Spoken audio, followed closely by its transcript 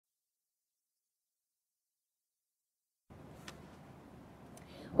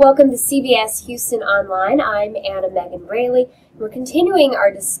Welcome to CBS Houston Online. I'm Anna Megan Raley. We're continuing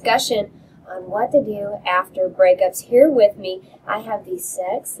our discussion on what to do after breakups. Here with me, I have the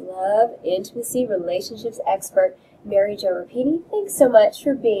sex, love, intimacy, relationships expert, Mary Jo Rapini. Thanks so much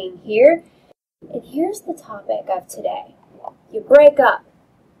for being here. And here's the topic of today. You break up.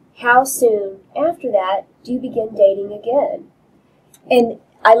 How soon after that do you begin dating again? And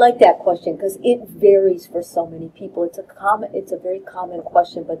I like that question because it varies for so many people. It's a very common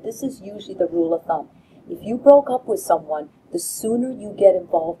question, but this is usually the rule of thumb. If you broke up with someone, the sooner you get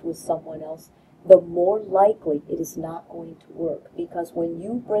involved with someone else, the more likely it is not going to work. Because when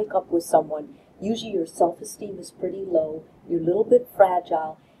you break up with someone, usually your self-esteem is pretty low, you're a little bit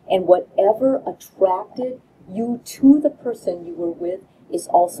fragile, and whatever attracted you to the person you were with is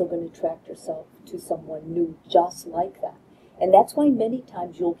also going to attract yourself to someone new just like that. And that's why many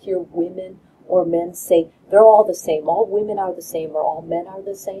times you'll hear women or men say they're all the same, all women are the same, or all men are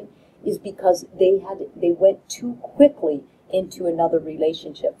the same, is because they went too quickly into another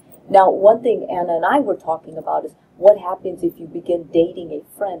relationship. Now, one thing Anna and I were talking about is what happens if you begin dating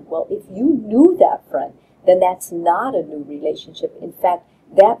a friend. Well, if you knew that friend, then that's not a new relationship. In fact,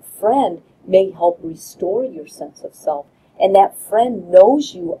 that friend may help restore your sense of self. And that friend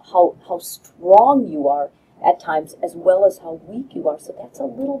knows you, how strong you are at times, as well as how weak you are. So that's a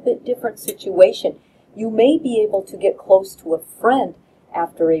little bit different situation. You may be able to get close to a friend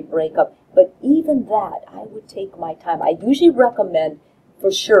after a breakup, but even that, I would take my time. I usually recommend,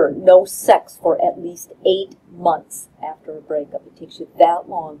 for sure, no sex for at least 8 months after a breakup. It takes you that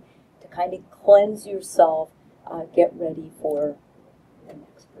long to kind of cleanse yourself, get ready for the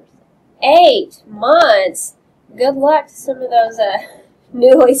next person. 8 months? Good luck to some of those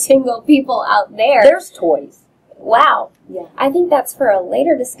newly single people out there. There's toys. Wow. Yeah. I think that's for a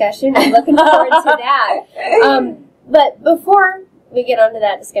later discussion. I'm looking forward to that. But before we get onto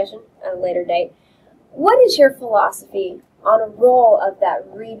that discussion at a later date, what is your philosophy on a role of that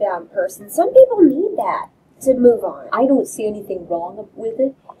rebound person? Some people need that to move on. I don't see anything wrong with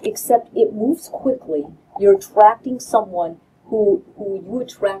it, except it moves quickly. You're attracting someone who you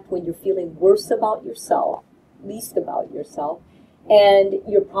attract when you're feeling worse about yourself, least about yourself, and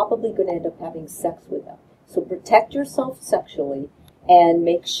you're probably going to end up having sex with them. So protect yourself sexually and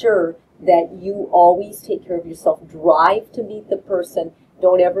make sure that you always take care of yourself. Drive to meet the person.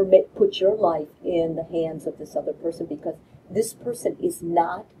 Don't ever put your life in the hands of this other person, because this person is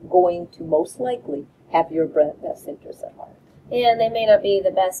not going to most likely have your best interests at heart. And they may not be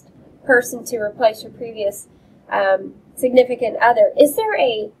the best person to replace your previous significant other. Is there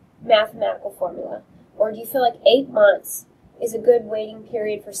a mathematical formula? Or do you feel like 8 months is a good waiting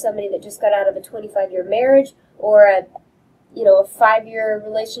period for somebody that just got out of a 25-year marriage, or a 5-year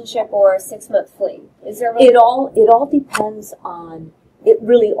relationship, or a 6-month fling? Is there It all depends on, it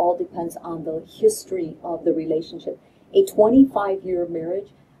really all depends on the history of the relationship. A 25-year marriage,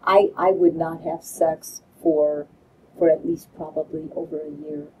 I would not have sex for at least probably over a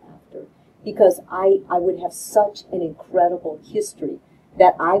year after, because I would have such an incredible history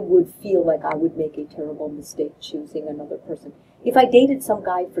that I would feel like I would make a terrible mistake choosing another person. If I dated some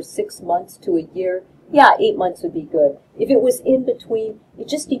guy for 6 months to a year, yeah, 8 months would be good. If it was in between, it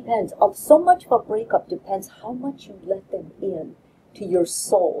just depends. So much of a breakup depends how much you let them in to your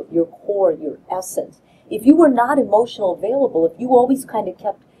soul, your core, your essence. If you were not emotional available, if you always kind of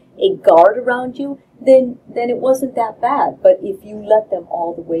kept a guard around you, then it wasn't that bad. But if you let them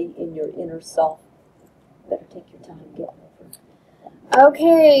all the way in your inner self, better take your time getting over it.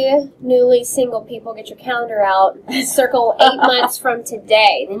 Okay, newly single people, get your calendar out. Circle 8 months from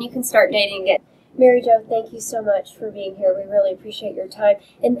today. Then you can start dating again. Mary Jo, thank you so much for being here. We really appreciate your time.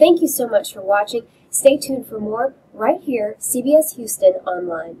 And thank you so much for watching. Stay tuned for more right here, CBS Houston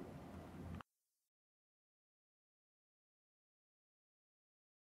Online.